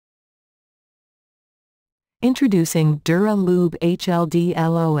Introducing Dura Lube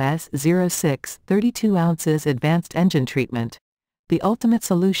Hl-Dlos-06 32 ounces Advanced Engine Treatment, the ultimate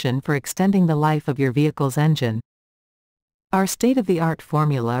solution for extending the life of your vehicle's engine. Our state-of-the-art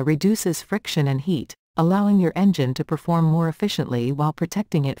formula reduces friction and heat, allowing your engine to perform more efficiently while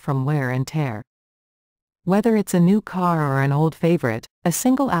protecting it from wear and tear. Whether it's a new car or an old favorite, a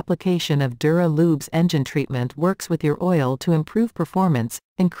single application of Dura Lube's engine treatment works with your oil to improve performance,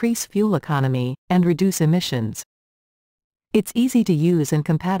 increase fuel economy, and reduce emissions. It's easy to use and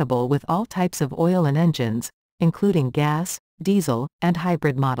compatible with all types of oil and engines, including gas, diesel, and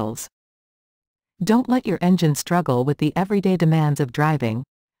hybrid models. Don't let your engine struggle with the everyday demands of driving.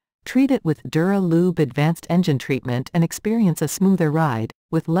 Treat it with Dura Lube Advanced Engine Treatment and experience a smoother ride,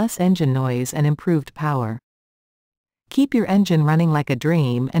 with less engine noise and improved power. Keep your engine running like a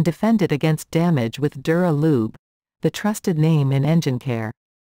dream and defend it against damage with Dura Lube, the trusted name in engine care.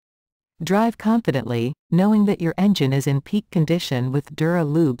 Drive confidently, knowing that your engine is in peak condition with Dura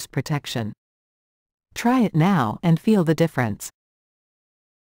Lube's protection. Try it now and feel the difference.